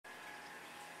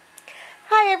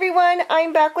Hi everyone,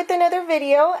 I'm back with another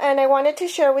video, and I wanted to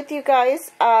share with you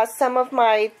guys some of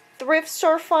my thrift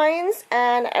store finds,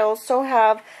 and I also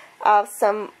have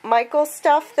some Michael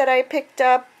stuff that I picked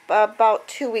up about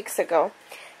 2 weeks ago.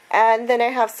 And then I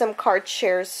have some card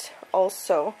shares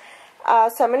also.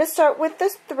 So I'm going to start with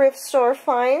the thrift store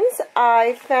finds.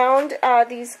 I found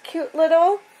these cute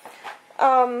little,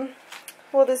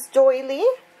 this doily,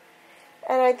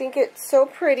 and I think it's so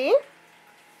pretty.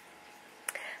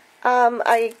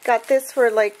 I got this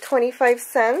for like 25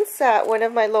 cents at one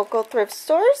of my local thrift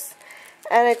stores,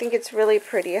 and I think it's really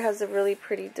pretty. It has a really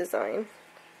pretty design.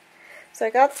 So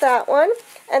I got that one.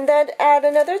 And then at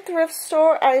another thrift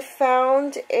store I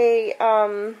found a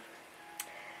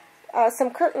some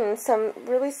curtains, some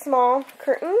really small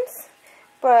curtains.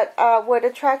 But what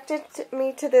attracted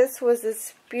me to this was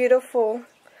this beautiful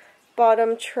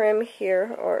bottom trim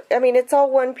here. It's all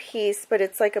one piece, but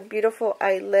it's like a beautiful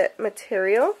eyelet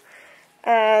material.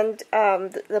 And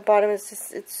the bottom is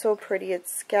just, it's so pretty.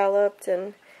 It's scalloped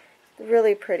and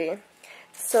really pretty.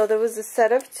 So there was a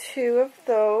set of 2 of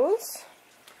those.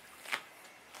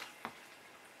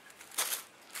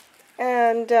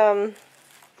 And then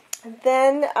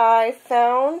I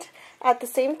found at the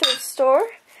same thrift store,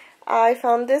 I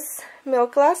found this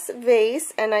milk glass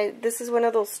vase, and this is one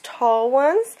of those tall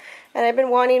ones, and I've been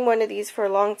wanting one of these for a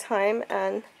long time,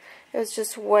 and it was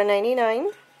just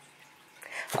 $1.99.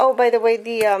 Oh, by the way,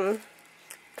 the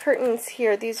curtains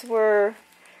here, these were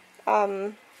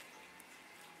 $2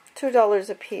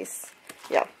 a piece.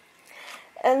 Yeah.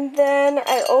 And then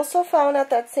I also found at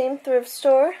that same thrift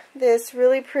store this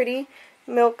really pretty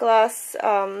milk glass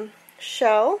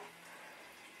shell,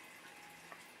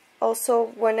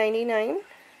 also $1.99.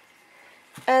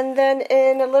 And then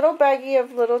in a little baggie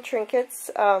of little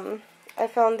trinkets, I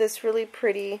found this really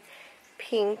pretty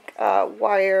pink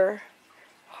wire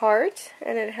heart,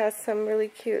 and it has some really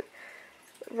cute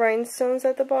rhinestones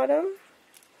at the bottom.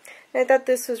 And I thought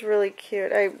this was really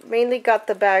cute. I mainly got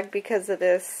the bag because of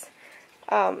this.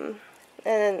 And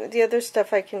the other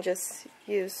stuff I can just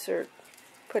use or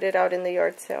put it out in the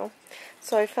yard sale.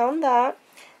 So I found that.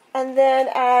 And then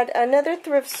at another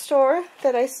thrift store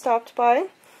that I stopped by,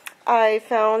 I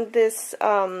found this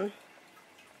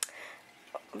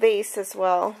vase as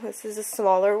well. This is a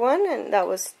smaller one, and that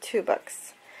was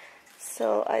 $2.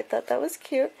 So I thought that was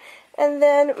cute. And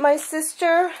then my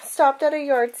sister stopped at a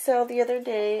yard sale the other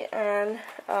day, and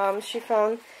she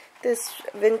found this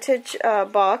vintage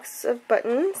box of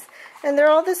buttons, and they're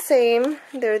all the same.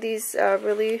 They're these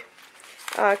really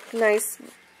nice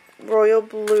royal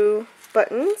blue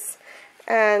buttons,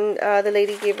 and the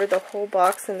lady gave her the whole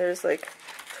box, and there's like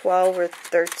 12 or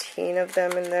 13 of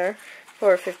them in there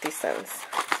for 50 cents.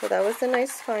 So that was a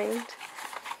nice find.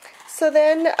 So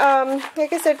then,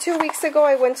 like I said, 2 weeks ago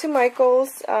I went to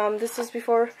Michael's. This was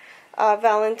before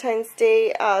Valentine's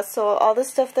Day, so all the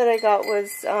stuff that I got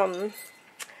was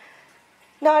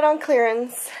not on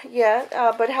clearance yet,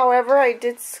 but however I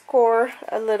did score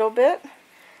a little bit.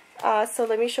 So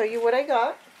let me show you what I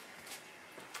got.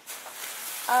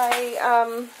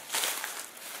 I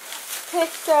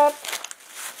picked up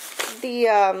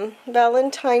the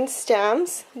Valentine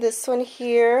stamps, this one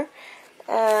here,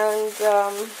 and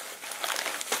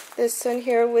this one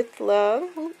here with love.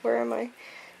 Where am I?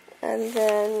 And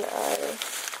then I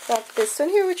got this one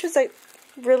here, which was like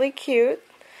really cute.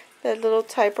 That little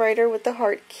typewriter with the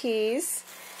heart keys.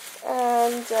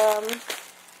 And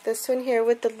this one here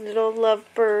with the little love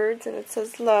birds, and it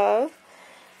says love.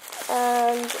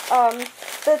 And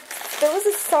there was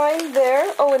a sign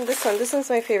there. Oh, and this one. This one's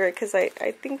my favorite because I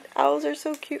think owls are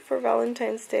so cute for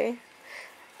Valentine's Day.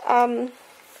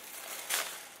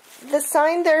 The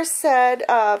sign there said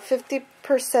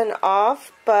 50%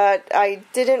 off, but I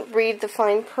didn't read the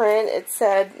fine print. It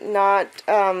said not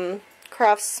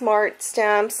Craft Smart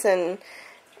stamps and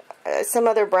some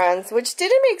other brands, which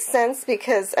didn't make sense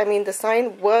because, I mean, the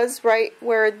sign was right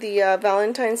where the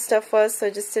Valentine stuff was, so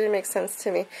it just didn't make sense to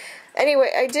me.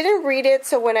 Anyway, I didn't read it,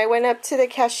 so when I went up to the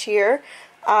cashier,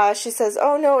 she says,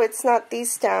 oh no, it's not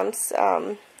these stamps.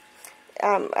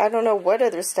 I don't know what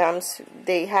other stamps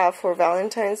they have for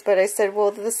Valentine's, but I said, well,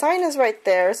 the sign is right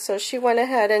there. So she went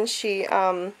ahead and she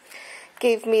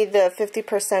gave me the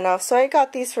 50% off. So I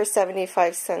got these for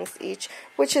 75 cents each,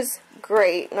 which is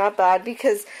great, not bad,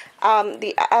 because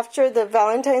after the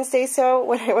Valentine's Day sale,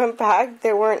 when I went back,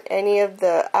 there weren't any of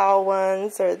the owl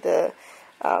ones or the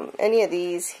any of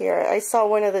these here. I saw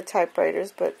one of the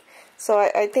typewriters, but so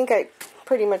I think I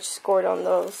pretty much scored on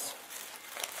those.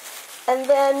 And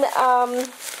then,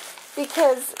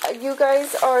 because you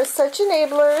guys are such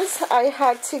enablers, I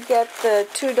had to get the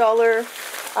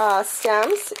 $2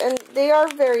 stamps, and they are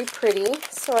very pretty.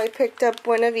 So I picked up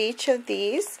one of each of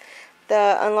these,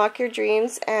 the Unlock Your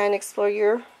Dreams and Explore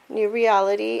Your New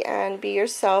Reality and Be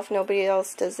Yourself. Nobody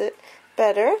else does it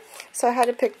better. So I had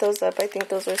to pick those up. I think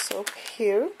those are so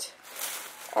cute.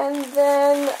 And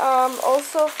then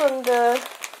also from the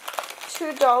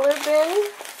 $2 bin,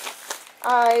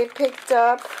 I picked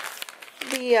up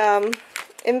the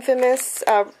infamous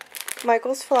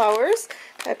Michael's Flowers.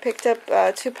 I picked up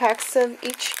 2 packs of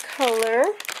each color.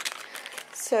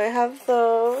 So I have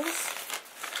those.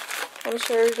 I'm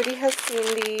sure everybody has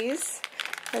seen these.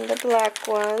 And the black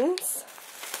ones.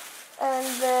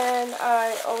 And then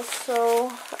I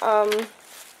also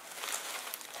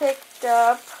picked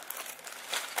up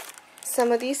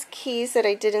some of these keys that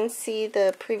I didn't see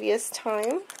the previous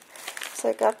time. So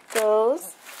I got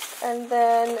those. And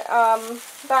then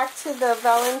back to the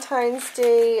Valentine's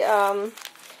Day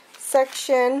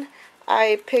section,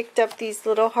 I picked up these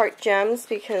little heart gems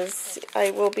because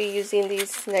I will be using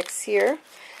these next year.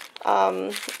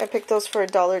 I picked those for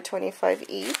 $1.25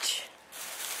 each.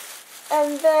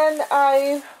 And then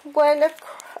I went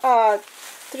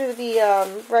through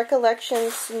the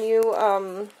Recollections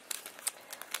new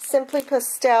Simply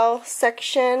Pastel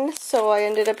section, so I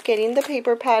ended up getting the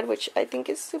paper pad, which I think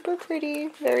is super pretty,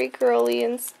 very girly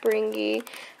and springy.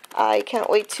 I can't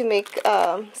wait to make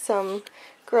some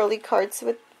girly cards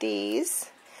with these.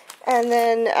 And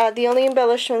then the only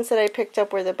embellishments that I picked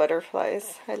up were the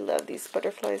butterflies. I love these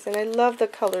butterflies, and I love the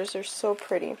colors. They're so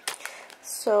pretty.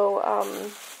 So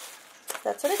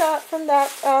that's what I got from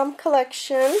that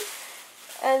collection.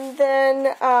 And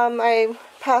then I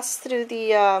passed through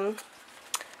the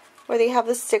where they have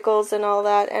the stickles and all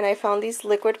that, and I found these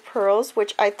liquid pearls,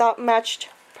 which I thought matched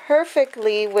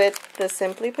perfectly with the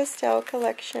Simply Pastel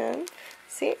collection.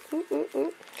 See? Ooh, ooh,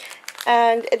 ooh.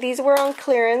 And these were on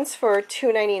clearance for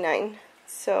 $2.99,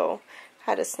 so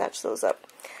I had to snatch those up.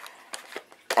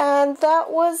 And that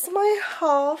was my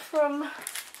haul from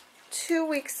 2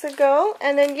 weeks ago.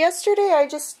 And then yesterday I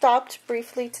just stopped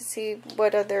briefly to see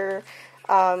what other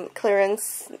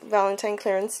clearance, Valentine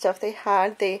clearance stuff they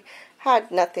had. They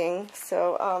had nothing,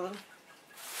 so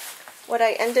what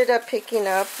I ended up picking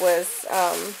up was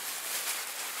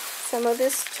some of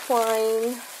this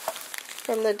twine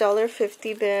from the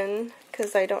 $1.50 bin,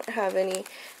 because I don't have any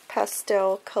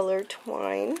pastel colored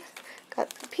twine. Got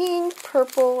the pink,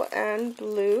 purple, and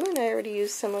blue, and I already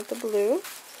used some of the blue.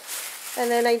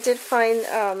 And then I did find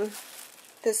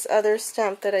this other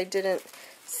stamp that I didn't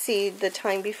see the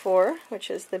time before,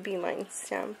 which is the Be Mine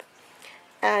stamp.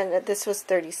 And this was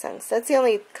 30 cents. That's the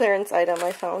only clearance item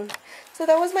I found. So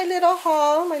that was my little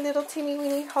haul, my little teeny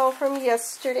weeny haul from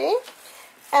yesterday.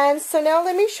 And so now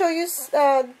let me show you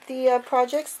the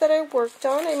projects that I worked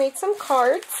on. I made some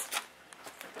cards.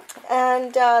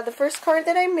 And the first card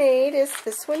that I made is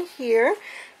this one here.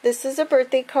 This is a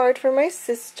birthday card for my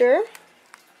sister.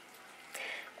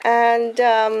 And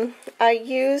I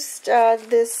used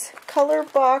this Color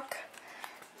Box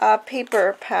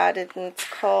paper pad, and it's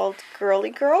called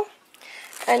Girly Girl,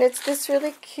 and it's this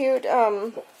really cute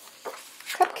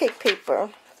cupcake paper,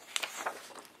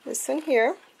 this one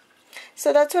here.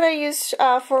 So that's what I used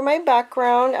for my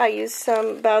background. I used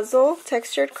some basil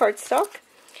textured cardstock,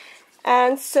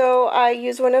 and so I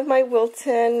used one of my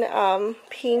Wilton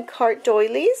pink heart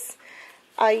doilies.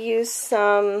 I used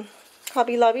some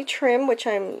Hobby Lobby trim, which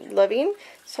I'm loving,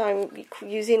 so I'm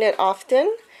using it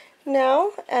often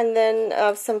now. And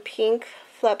then some pink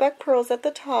flatback pearls at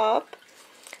the top.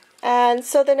 And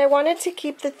so then I wanted to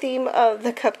keep the theme of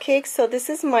the cupcake, so this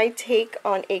is my take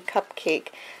on a cupcake.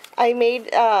 I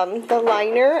made the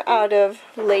liner out of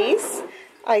lace.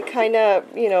 I kind of,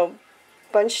 you know,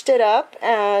 bunched it up,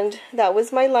 and that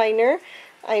was my liner.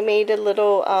 I made a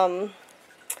little,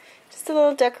 just a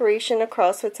little decoration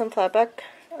across with some flatback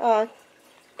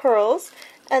pearls.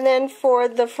 And then for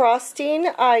the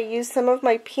frosting, I used some of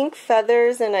my pink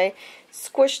feathers, and I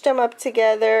squished them up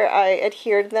together. I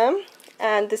adhered them.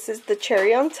 And this is the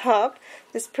cherry on top,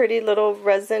 this pretty little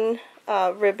resin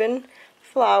ribbon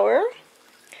flower.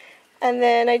 And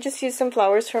then I just used some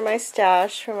flowers from my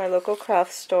stash from my local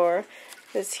craft store.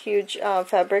 This huge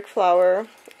fabric flower,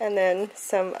 and then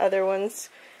some other ones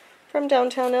from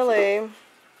downtown LA.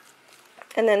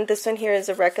 And then this one here is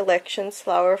a Recollections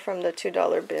flower from the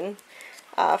 $2 bin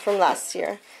from last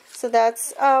year. So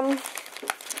that's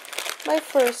my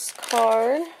first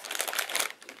card.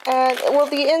 And well,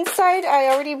 the inside I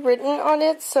already written on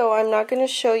it, so I'm not going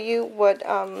to show you what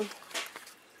I'm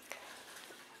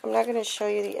not going to show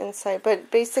you the inside,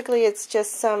 but basically it's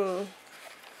just some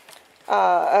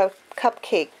a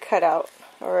cupcake cutout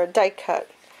or a die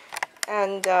cut,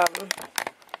 and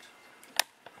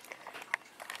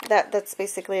that's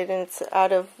basically it, and it's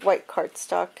out of white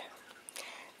cardstock.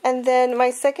 And then my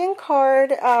second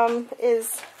card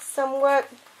is somewhat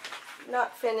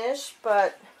not finished,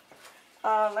 but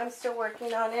I'm still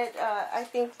working on it. I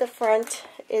think the front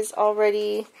is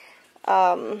already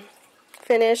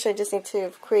finished. I just need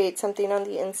to create something on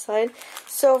the inside.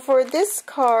 So for this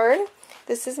card,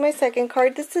 this is my second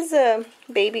card. This is a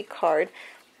baby card.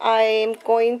 I'm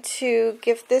going to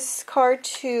give this card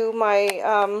to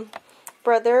my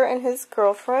brother and his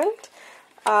girlfriend.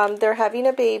 They're having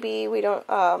a baby. We don't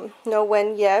know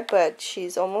when yet, but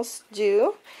she's almost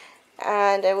due.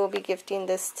 And I will be gifting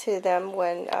this to them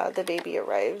when the baby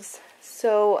arrives.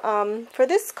 So for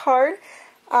this card,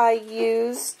 I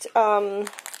used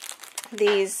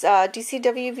these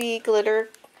DCWV glitter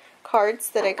cards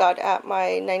that I got at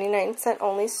my 99-cent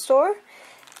only store.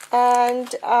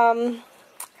 And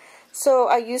so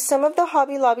I used some of the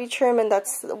Hobby Lobby trim, and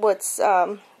that's what's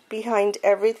behind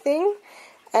everything.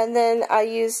 And then I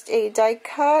used a die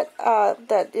cut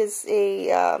that is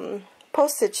a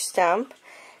postage stamp.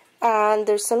 And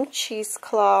there's some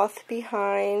cheesecloth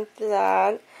behind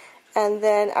that. And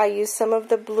then I used some of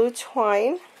the blue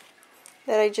twine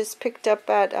that I just picked up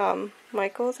at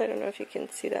Michael's. I don't know if you can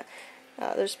see that.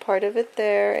 There's part of it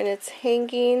there, and it's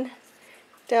hanging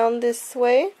down this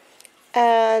way.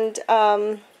 And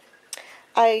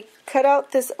I cut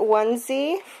out this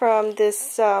onesie from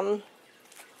this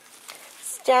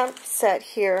stamp set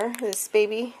here, this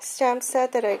baby stamp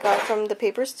set that I got from the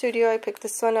Paper Studio. I picked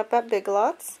this one up at Big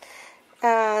Lots,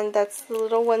 and that's the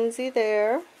little onesie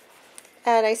there.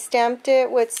 And I stamped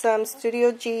it with some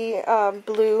Studio G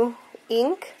blue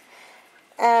ink,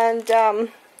 and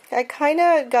I kind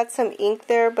of got some ink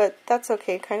there, but that's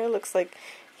okay. Kind of looks like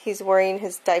he's wearing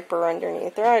his diaper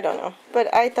underneath there. I don't know,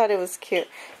 but I thought it was cute,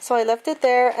 so I left it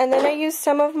there. And then I used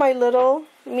some of my little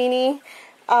mini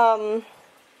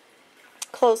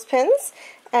clothespins,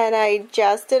 and I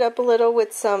jazzed it up a little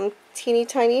with some teeny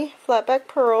tiny flatback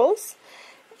pearls,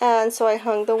 and so I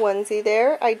hung the onesie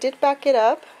there. I did back it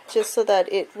up just so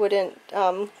that it wouldn't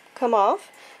come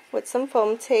off with some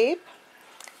foam tape.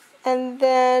 And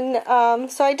then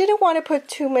so I didn't want to put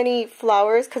too many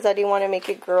flowers because I didn't want to make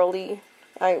it girly.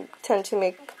 I tend to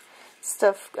make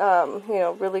stuff you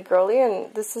know, really girly,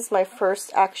 and this is my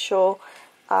first actual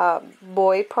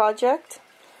boy project.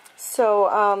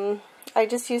 So I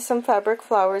just used some fabric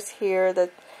flowers here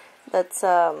that's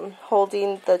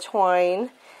holding the twine,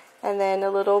 and then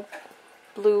a little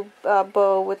blue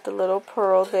bow with the little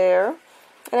pearl there.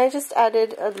 And I just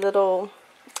added a little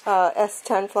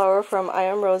S10 flower from I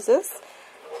Am Roses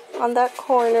on that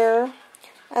corner.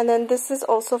 And then this is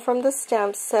also from the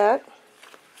stamp set.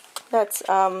 That's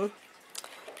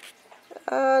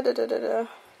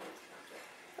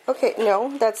okay,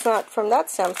 no, that's not from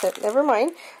that stamp set. Never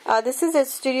mind. This is a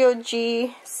Studio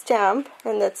G stamp,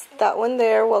 and that's that one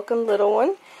there, Welcome Little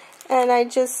One. And I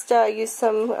just used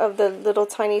some of the little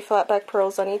tiny flatback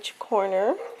pearls on each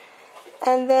corner.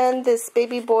 And then this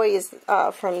baby boy is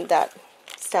from that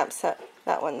stamp set,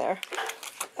 that one there.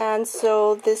 And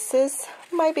so this is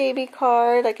my baby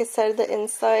card. Like I said, the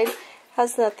inside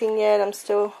has nothing yet. I'm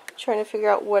still trying to figure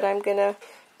out what I'm gonna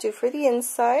do for the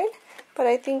inside, but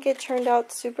I think it turned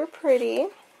out super pretty.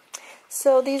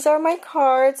 So these are my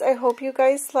cards. I hope you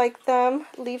guys like them.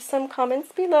 Leave some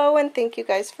comments below, and thank you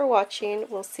guys for watching.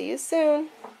 We'll see you soon.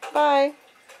 Bye.